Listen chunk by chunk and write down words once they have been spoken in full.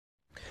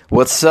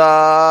What's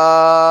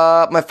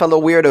up, my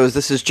fellow weirdos?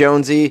 This is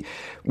Jonesy,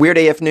 Weird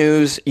AF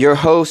News, your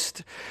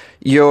host,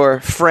 your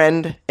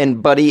friend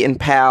and buddy and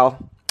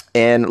pal.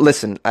 And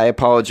listen, I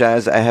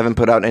apologize. I haven't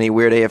put out any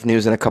Weird AF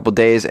News in a couple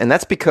days, and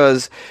that's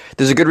because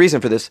there's a good reason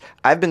for this.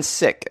 I've been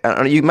sick.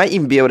 You might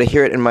even be able to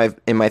hear it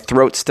in my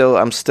throat still.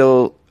 I'm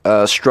still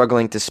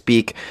struggling to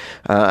speak.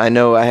 I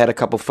know I had a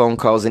couple phone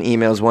calls and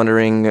emails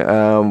wondering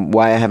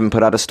why I haven't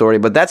put out a story,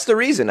 but that's the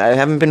reason. I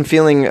haven't been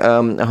feeling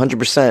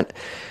 100%.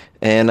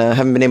 And I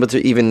haven't been able to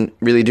even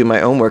really do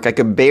my own work. I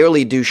could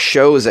barely do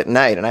shows at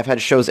night, and I've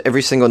had shows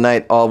every single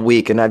night all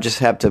week, and I just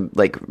have to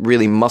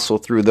really muscle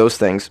through those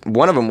things.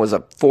 One of them was a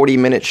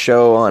 40-minute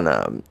show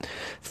on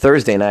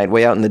Thursday night,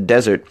 way out in the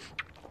desert,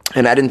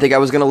 and I didn't think I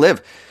was going to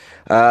live.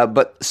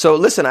 So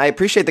listen, I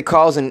appreciate the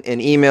calls and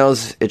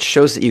emails. It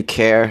shows that you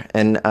care,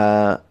 and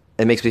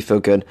it makes me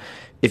feel good.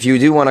 If you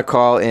do want to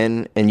call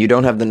in and you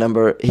don't have the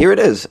number, here it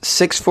is,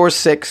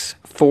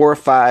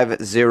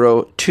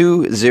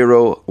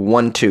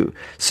 646-450-2012,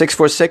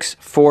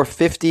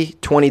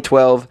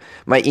 646-450-2012.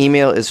 My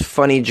email is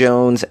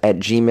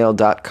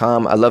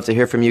funnyjones@gmail.com. I love to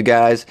hear from you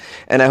guys,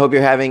 and I hope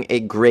you're having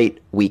a great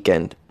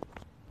weekend.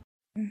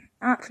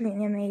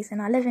 Absolutely amazing.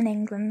 I live in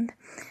England,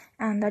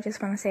 and I just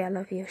want to say I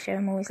love your show.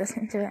 I'm always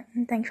listening to it.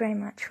 And thanks very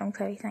much from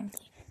Chloe. Thank you.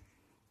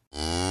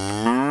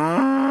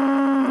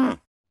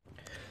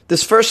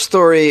 This first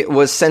story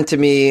was sent to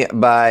me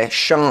by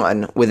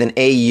Sean with an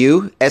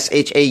A-U,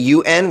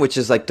 S-H-A-U-N, which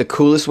is like the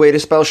coolest way to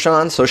spell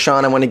Sean. So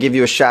Sean, I want to give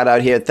you a shout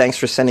out here. Thanks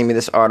for sending me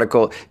this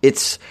article.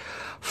 It's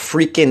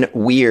freaking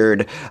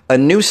weird. A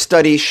new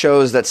study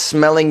shows that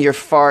smelling your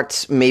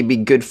farts may be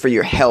good for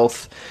your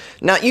health.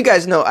 Now, you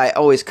guys know I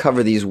always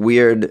cover these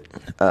weird,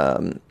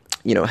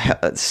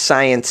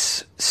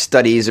 science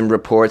studies and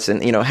reports,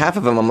 and half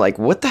of them I'm like,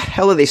 what the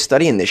hell are they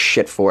studying this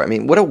shit for? I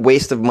mean, what a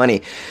waste of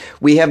money.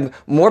 We have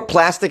more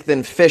plastic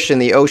than fish in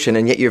the ocean,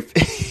 and yet you're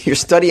you're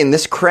studying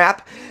this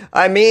crap.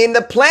 I mean,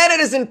 the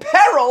planet is in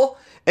peril,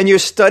 and you're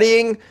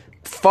studying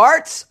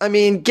farts? I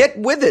mean, get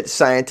with it,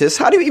 scientists.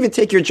 How do you even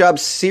take your job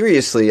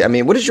seriously? I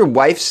mean, what does your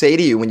wife say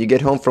to you when you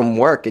get home from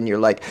work and you're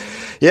like,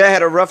 yeah, I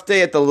had a rough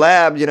day at the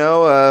lab,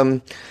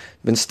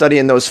 been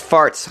studying those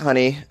farts,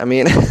 honey. I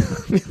mean,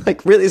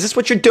 really, is this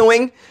what you're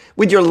doing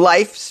with your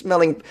life,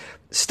 studying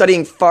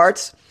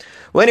farts?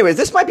 Well, anyways,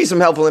 this might be some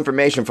helpful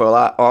information for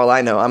all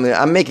I know.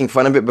 I'm making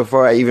fun of it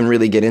before I even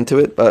really get into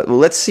it, but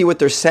let's see what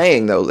they're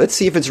saying, though. Let's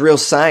see if it's real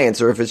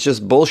science or if it's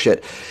just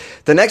bullshit.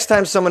 The next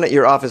time someone at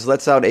your office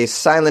lets out a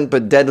silent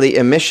but deadly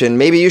emission,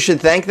 maybe you should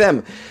thank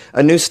them.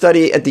 A new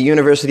study at the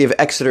University of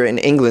Exeter in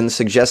England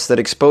suggests that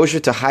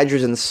exposure to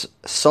hydrogen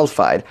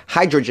sulfide,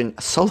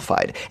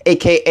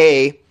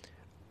 aka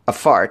a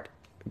fart,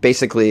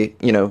 basically,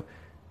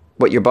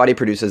 what your body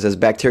produces as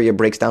bacteria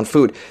breaks down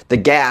food. The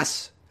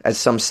gas, as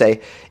some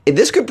say,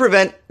 this could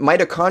prevent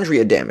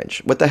mitochondria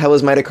damage. What the hell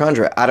is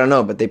mitochondria? I don't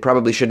know, but they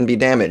probably shouldn't be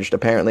damaged,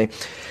 apparently.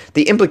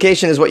 The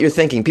implication is what you're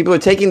thinking. People are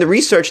taking the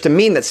research to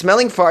mean that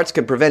smelling farts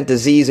could prevent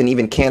disease and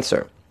even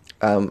cancer.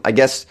 I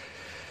guess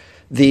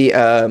the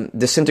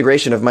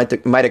disintegration of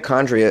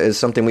mitochondria is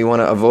something we want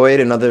to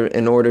avoid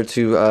in order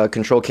to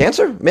control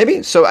cancer,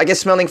 maybe? So I guess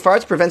smelling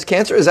farts prevents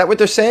cancer? Is that what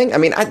they're saying? I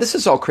mean, this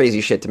is all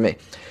crazy shit to me.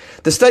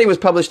 The study was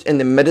published in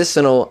the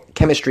Medicinal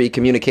Chemistry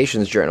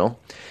Communications Journal,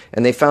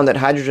 and they found that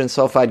hydrogen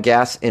sulfide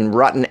gas in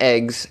rotten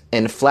eggs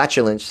and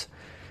flatulence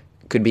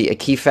could be a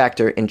key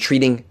factor in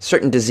treating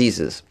certain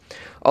diseases.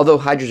 Although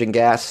hydrogen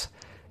gas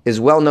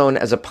is well known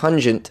as a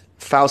pungent,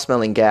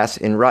 foul-smelling gas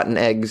in rotten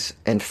eggs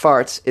and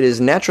farts, it is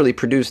naturally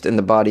produced in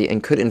the body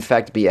and could in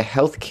fact be a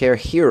healthcare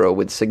hero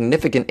with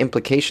significant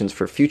implications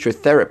for future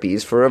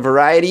therapies for a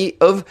variety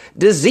of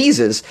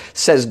diseases,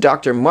 says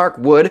Dr. Mark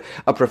Wood,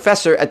 a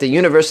professor at the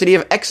University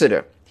of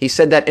Exeter. He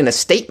said that in a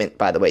statement,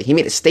 by the way. He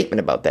made a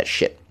statement about that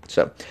shit.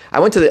 So I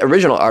went to the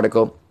original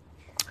article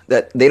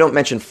that they don't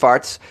mention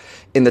farts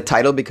in the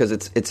title because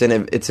it's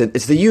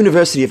the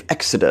University of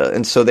Exeter,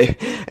 and so they,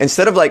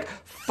 instead of like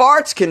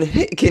farts can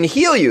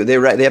heal you, they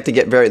have to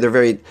get they're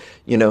very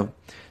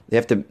they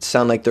have to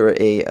sound like they're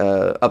a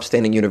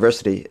upstanding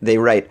university. They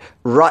write,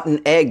 rotten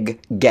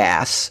egg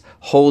gas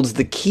holds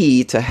the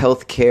key to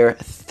healthcare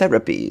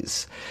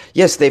therapies.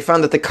 Yes, they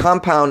found that the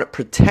compound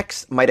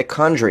protects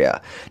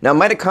mitochondria. Now,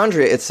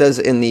 mitochondria, it says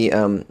in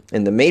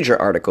the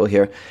major article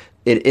here,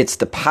 it's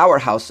the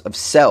powerhouse of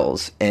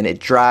cells, and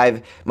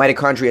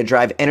mitochondria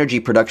drive energy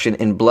production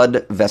in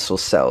blood vessel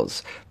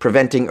cells.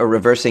 Preventing or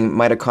reversing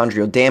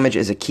mitochondrial damage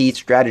is a key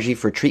strategy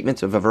for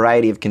treatments of a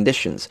variety of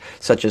conditions,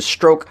 such as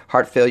stroke,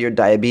 heart failure,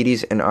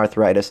 diabetes, and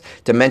arthritis,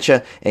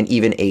 dementia, and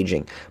even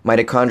aging.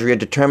 Mitochondria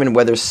determine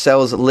whether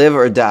cells live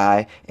or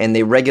die, and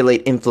they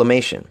regulate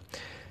inflammation.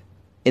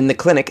 In the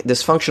clinic,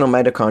 dysfunctional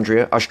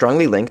mitochondria are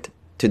strongly linked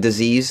to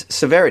disease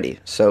severity.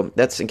 So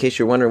that's in case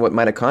you're wondering what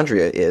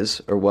mitochondria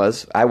is or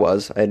was. I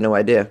had no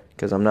idea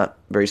because I'm not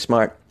very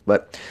smart.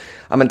 But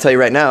I'm going to tell you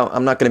right now,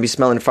 I'm not going to be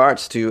smelling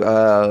farts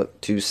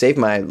to save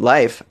my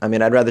life. I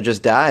mean, I'd rather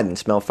just die than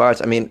smell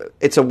farts. I mean,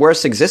 it's a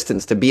worse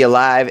existence to be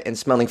alive and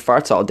smelling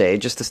farts all day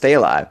just to stay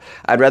alive.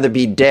 I'd rather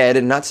be dead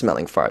and not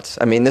smelling farts.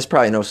 I mean, there's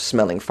probably no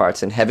smelling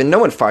farts in heaven. No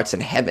one farts in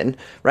heaven,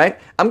 right?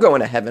 I'm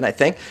going to heaven, I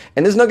think,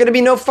 and there's not going to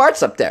be no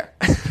farts up there.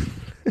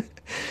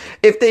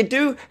 If they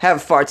do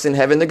have farts in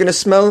heaven, they're going to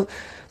smell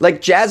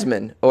like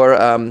jasmine or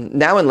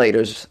Now and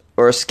Laters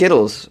or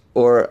Skittles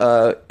or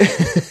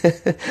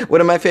what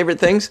are my favorite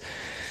things?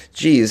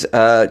 Geez,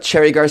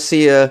 Cherry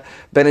Garcia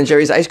Ben &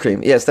 Jerry's ice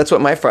cream. Yes, that's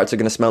what my farts are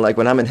going to smell like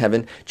when I'm in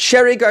heaven.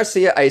 Cherry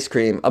Garcia ice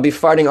cream. I'll be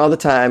farting all the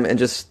time and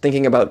just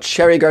thinking about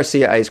Cherry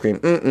Garcia ice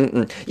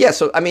cream. Yeah,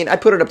 so, I mean, I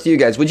put it up to you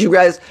guys. Would you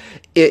guys,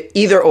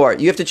 either or,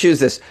 you have to choose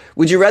this.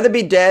 Would you rather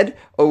be dead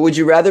or would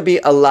you rather be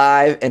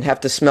alive and have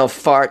to smell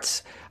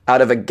farts out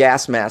of a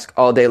gas mask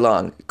all day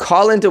long?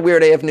 Call into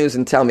Weird AF News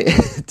and tell me.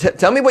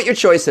 Tell me what your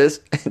choice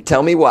is and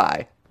tell me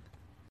why.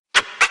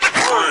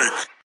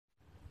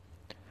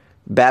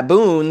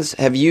 Baboons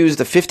have used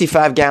a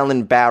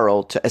 55-gallon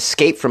barrel to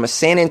escape from a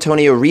San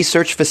Antonio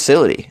research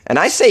facility. And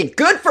I say,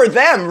 good for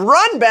them.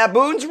 Run,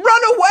 baboons.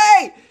 Run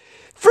away.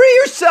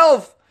 Free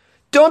yourself.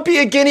 Don't be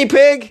a guinea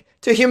pig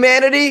to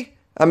humanity.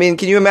 I mean,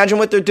 can you imagine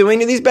what they're doing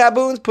to these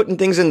baboons? Putting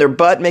things in their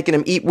butt, making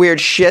them eat weird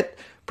shit,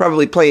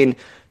 probably playing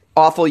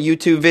awful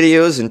YouTube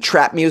videos and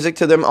trap music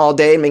to them all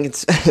day,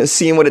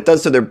 seeing what it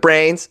does to their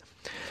brains.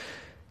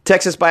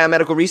 Texas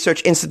Biomedical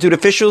Research Institute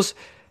officials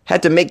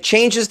had to make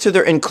changes to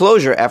their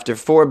enclosure after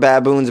 4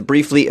 baboons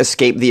briefly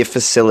escaped the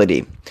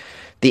facility.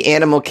 The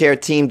animal care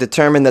team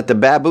determined that the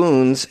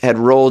baboons had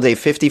rolled a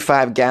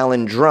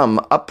 55-gallon drum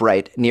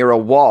upright near a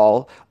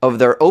wall of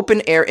their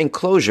open-air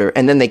enclosure,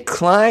 and then they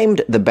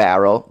climbed the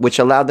barrel, which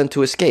allowed them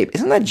to escape.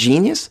 Isn't that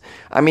genius?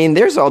 I mean,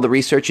 there's all the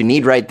research you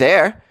need right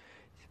there.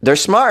 They're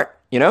smart,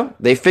 you know?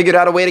 They figured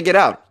out a way to get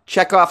out.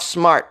 Check off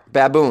smart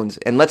baboons,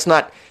 and let's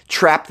not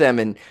trap them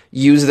and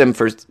use them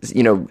for,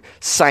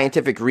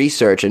 scientific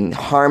research and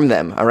harm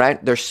them, all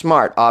right? They're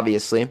smart,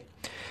 obviously.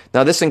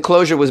 Now, this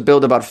enclosure was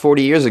built about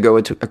 40 years ago,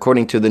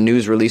 according to the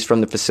news release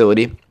from the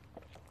facility.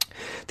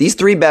 These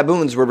 3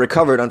 baboons were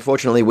recovered,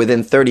 unfortunately,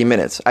 within 30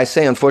 minutes. I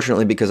say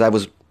unfortunately because I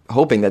was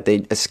hoping that they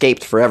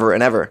escaped forever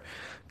and ever,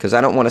 because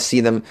I don't want to see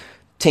them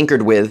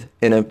tinkered with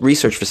in a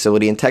research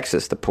facility in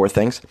Texas, the poor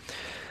things.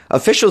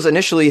 Officials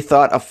initially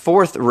thought a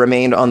 4th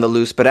remained on the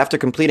loose, but after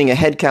completing a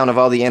head count of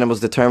all the animals,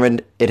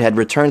 determined it had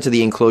returned to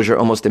the enclosure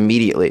almost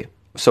immediately.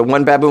 So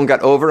one baboon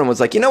got over and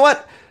was like, you know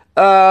what,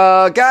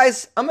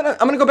 guys, I'm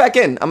gonna go back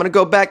in. I'm gonna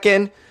go back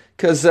in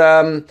because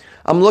I'm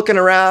looking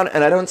around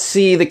and I don't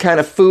see the kind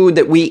of food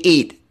that we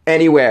eat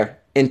anywhere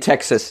in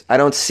Texas. I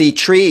don't see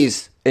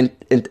trees.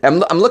 I'm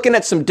looking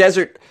at some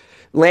desert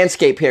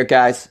landscape here,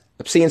 guys.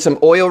 I'm seeing some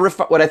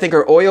what I think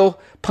are oil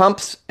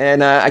pumps,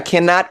 and I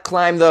cannot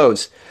climb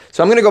those.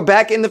 So I'm going to go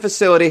back in the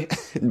facility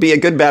and be a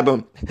good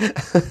baboon.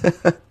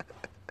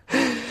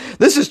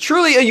 This is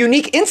truly a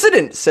unique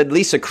incident, said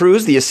Lisa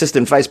Cruz, the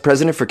assistant vice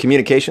president for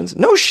communications.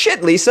 No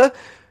shit, Lisa.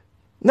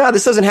 No,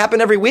 this doesn't happen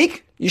every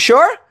week. You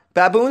sure?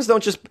 Baboons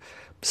don't just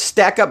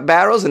stack up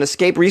barrels and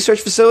escape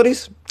research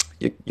facilities?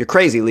 You're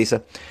crazy,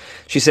 Lisa.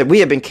 She said, we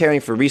have been caring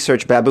for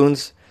research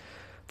baboons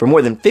for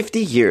more than 50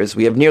 years.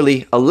 We have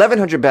nearly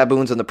 1,100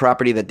 baboons on the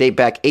property that date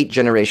back 8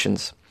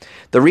 generations.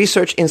 The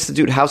Research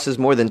Institute houses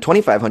more than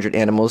 2,500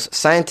 animals.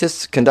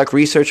 Scientists conduct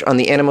research on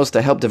the animals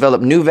to help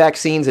develop new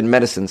vaccines and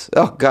medicines.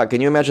 Oh, God, can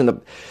you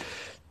imagine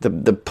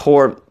the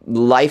poor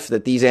life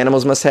that these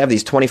animals must have,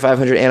 these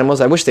 2,500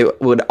 animals? I wish they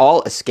would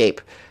all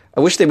escape. I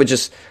wish they would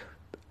just...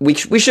 We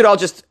should all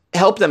just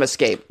help them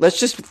escape. Let's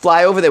just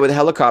fly over there with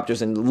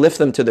helicopters and lift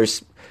them to their...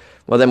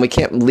 Well, then we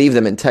can't leave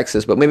them in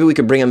Texas, but maybe we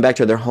could bring them back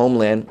to their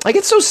homeland. I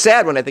get so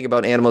sad when I think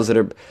about animals that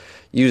are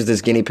used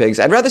as guinea pigs.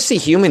 I'd rather see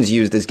humans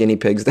used as guinea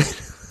pigs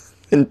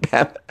than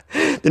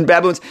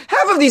baboons.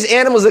 Half of these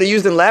animals that are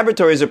used in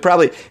laboratories are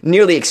probably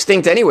nearly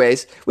extinct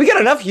anyways. We got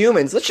enough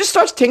humans. Let's just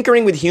start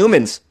tinkering with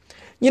humans.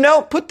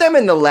 Put them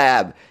in the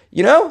lab.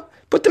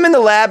 Put them in the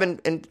lab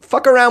and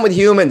fuck around with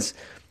humans.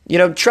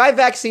 Try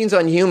vaccines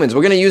on humans.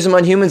 We're going to use them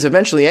on humans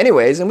eventually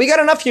anyways, and we got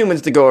enough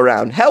humans to go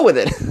around. Hell with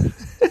it.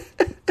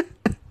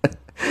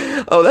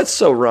 Oh, that's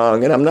so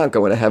wrong, and I'm not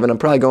going to heaven. I'm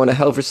probably going to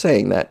hell for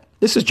saying that.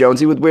 This is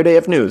Jonesy with Weird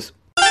AF News.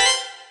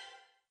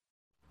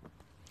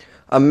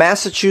 A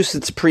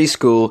Massachusetts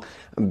preschool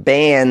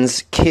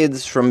bans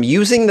kids from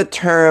using the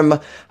term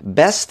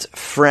best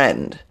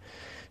friend.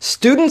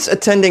 Students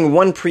attending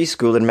one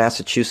preschool in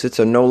Massachusetts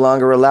are no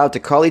longer allowed to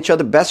call each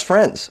other best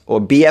friends,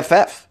 or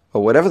BFF,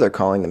 or whatever they're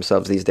calling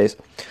themselves these days.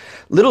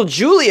 Little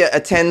Julia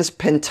attends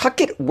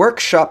Pentucket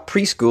Workshop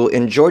Preschool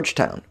in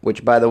Georgetown,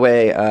 which, by the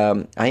way,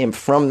 I am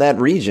from that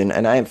region,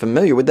 and I am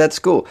familiar with that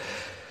school.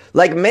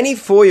 Like many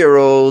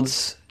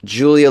 4-year-olds,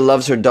 Julia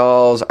loves her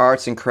dolls,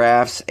 arts and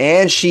crafts,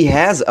 and she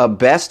has a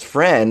best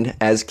friend,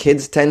 as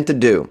kids tend to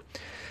do.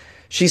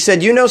 She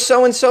said,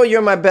 so-and-so,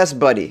 you're my best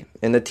buddy.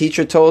 And the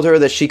teacher told her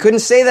that she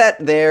couldn't say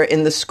that there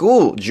in the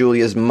school,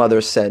 Julia's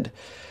mother said.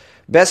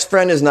 Best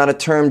friend is not a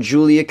term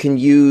Julia can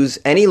use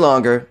any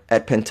longer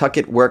at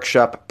Pentucket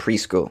Workshop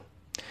Preschool.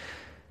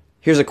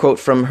 Here's a quote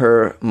from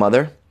her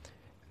mother.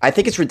 I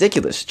think it's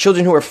ridiculous.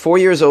 Children who are 4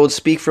 years old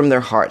speak from their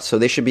hearts, so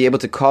they should be able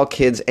to call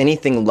kids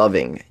anything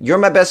loving. You're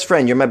my best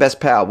friend, you're my best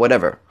pal,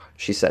 whatever,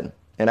 she said.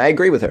 And I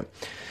agree with her.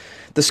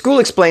 The school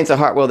explained to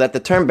Hartwell that the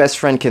term best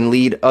friend can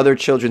lead other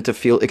children to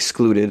feel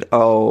excluded.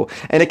 Oh,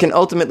 and it can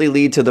ultimately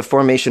lead to the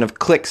formation of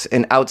cliques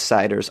and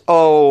outsiders.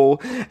 Oh,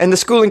 and the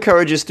school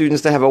encourages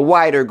students to have a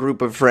wider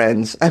group of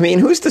friends. I mean,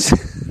 who's to...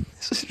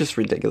 This is just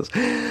ridiculous.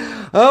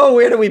 Oh,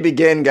 where do we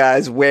begin,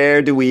 guys?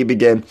 Where do we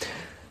begin?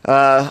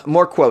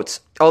 More quotes.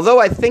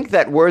 Although I think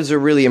that words are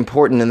really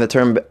important in the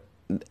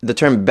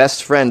term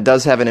best friend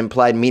does have an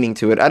implied meaning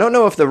to it, I don't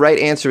know if the right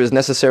answer is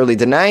necessarily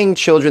denying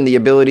children the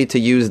ability to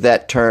use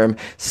that term,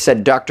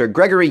 said Dr.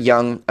 Gregory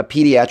Young, a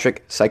pediatric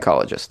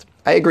psychologist.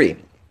 I agree.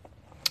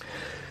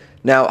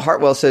 Now,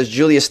 Hartwell says,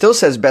 Julia still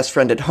says best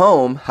friend at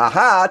home.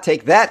 Ha-ha,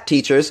 take that,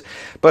 teachers.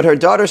 But her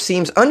daughter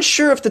seems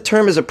unsure if the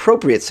term is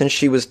appropriate since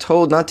she was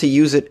told not to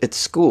use it at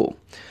school.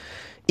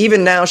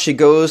 Even now, she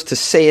goes to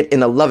say it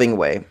in a loving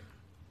way.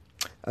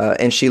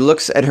 And she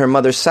looks at her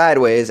mother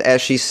sideways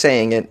as she's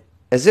saying it,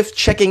 as if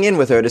checking in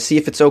with her to see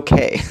if it's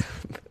okay.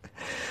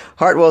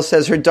 Hartwell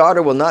says her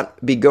daughter will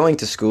not be going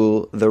to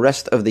school the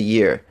rest of the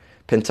year.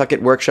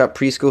 Pentucket Workshop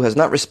Preschool has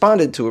not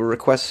responded to a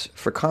request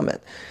for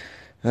comment.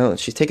 Oh,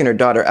 she's taking her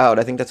daughter out.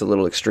 I think that's a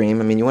little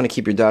extreme. I mean, you want to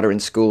keep your daughter in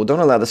school. Don't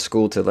allow the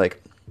school to,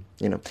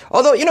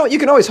 Although, you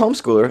can always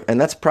homeschool her, and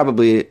that's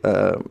probably,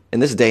 in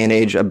this day and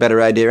age, a better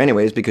idea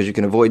anyways, because you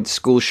can avoid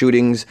school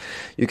shootings.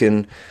 You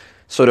can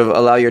sort of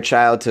allow your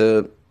child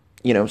to,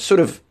 I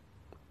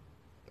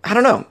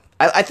don't know.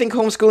 I think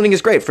homeschooling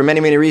is great for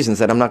many, many reasons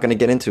that I'm not going to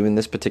get into in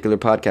this particular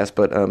podcast,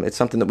 but it's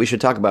something that we should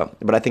talk about.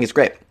 But I think it's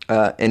great.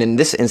 And in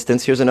this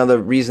instance, here's another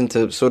reason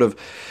to sort of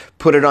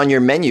put it on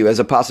your menu as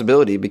a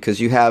possibility,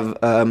 because you have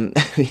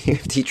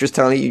teachers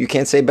telling you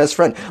can't say best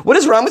friend. What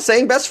is wrong with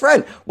saying best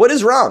friend? What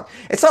is wrong?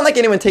 It's not like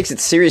anyone takes it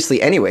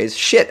seriously anyways.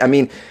 Shit, I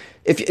mean...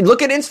 If you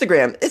look at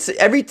Instagram, it's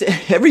every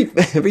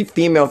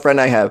female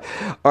friend I have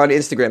on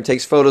Instagram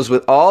takes photos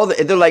with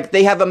they're like,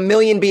 they have 1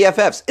 million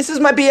BFFs. This is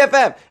my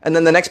BFF. And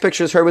then the next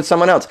picture is her with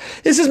someone else.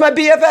 This is my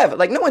BFF.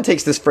 Like, no one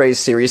takes this phrase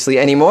seriously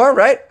anymore,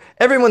 right?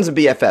 Everyone's a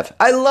BFF.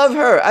 I love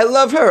her. I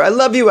love her. I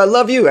love you. I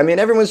love you. I mean,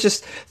 everyone's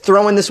just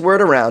throwing this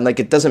word around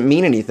like it doesn't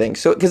mean anything.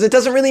 So, because it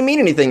doesn't really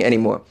mean anything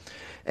anymore.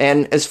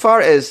 And as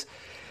far as,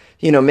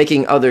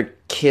 making other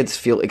kids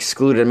feel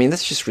excluded, I mean,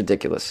 that's just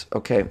ridiculous,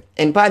 okay?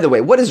 And by the way,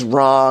 what is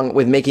wrong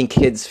with making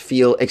kids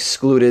feel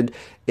excluded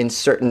in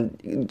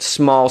certain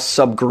small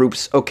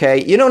subgroups,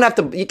 okay? You don't have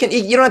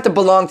to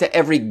belong to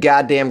every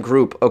goddamn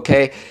group,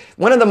 okay?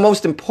 One of the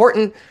most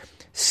important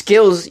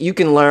skills you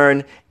can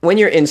learn when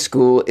you're in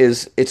school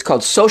it's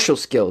called social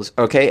skills,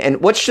 okay? And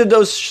what should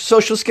those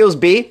social skills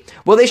be?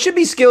 Well, they should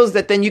be skills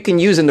that then you can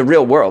use in the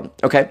real world,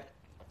 okay?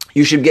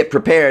 You should get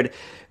prepared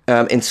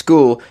in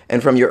school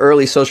and from your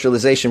early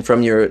socialization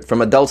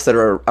from adults that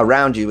are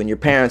around you and your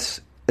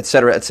parents, et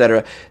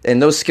cetera, and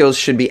those skills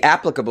should be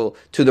applicable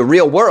to the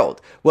real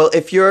world. Well,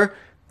 if you're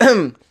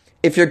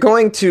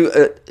going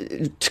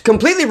to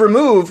completely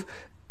remove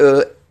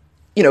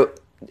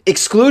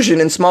exclusion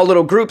in small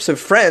little groups of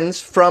friends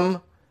from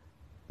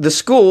the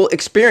school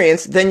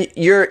experience, then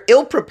you're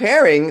ill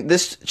preparing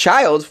this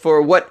child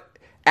for what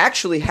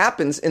actually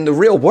happens in the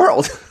real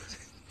world.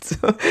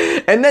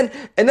 And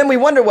then we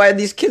wonder why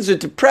these kids are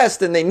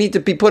depressed and they need to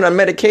be put on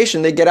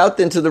medication. They get out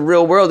into the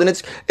real world and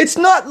it's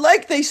not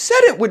like they said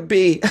it would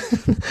be.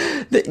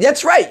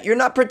 That's right. You're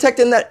not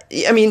protecting that.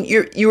 I mean,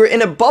 you were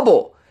in a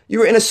bubble. You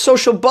were in a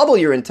social bubble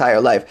your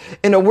entire life,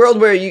 in a world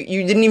where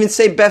you didn't even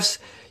say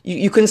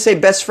you couldn't say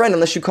best friend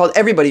unless you called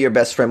everybody your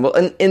best friend. Well,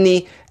 in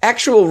the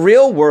actual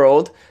real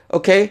world,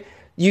 okay,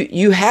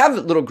 you have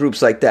little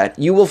groups like that.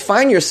 You will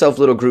find yourself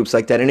little groups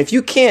like that. And if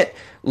you can't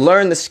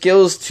learn the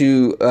skills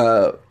to,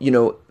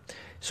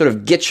 sort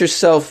of get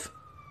yourself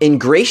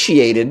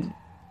ingratiated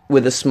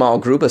with a small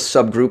group, a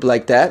subgroup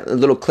like that,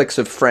 little cliques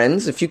of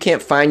friends. If you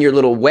can't find your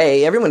little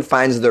way, everyone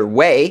finds their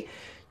way,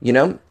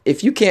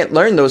 If you can't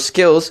learn those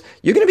skills,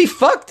 you're going to be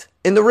fucked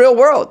in the real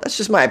world. That's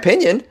just my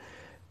opinion.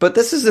 But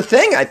this is the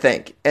thing, I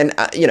think. And,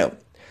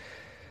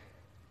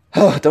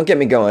 don't get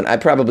me going. I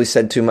probably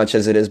said too much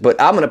as it is, but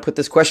I'm going to put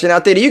this question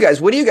out there to you guys.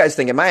 What do you guys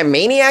think? Am I a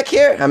maniac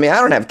here? I mean, I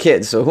don't have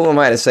kids, so who am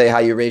I to say how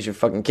you raise your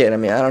fucking kid? I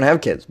mean, I don't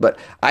have kids, but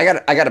I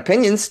got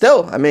opinions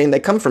still. I mean, they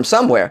come from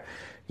somewhere,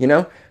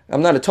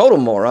 I'm not a total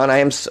moron. I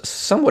am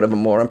somewhat of a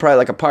moron, probably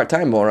like a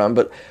part-time moron,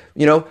 but,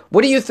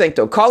 what do you think,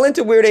 though? Call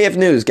into Weird AF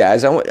News,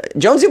 guys.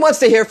 Jonesy wants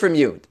to hear from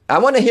you. I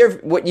want to hear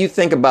what you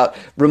think about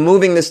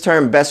removing this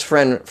term best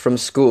friend from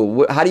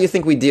school. How do you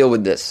think we deal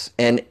with this?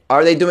 And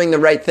are they doing the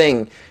right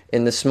thing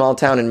in the small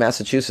town in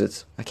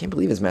Massachusetts? I can't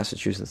believe it's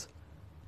Massachusetts.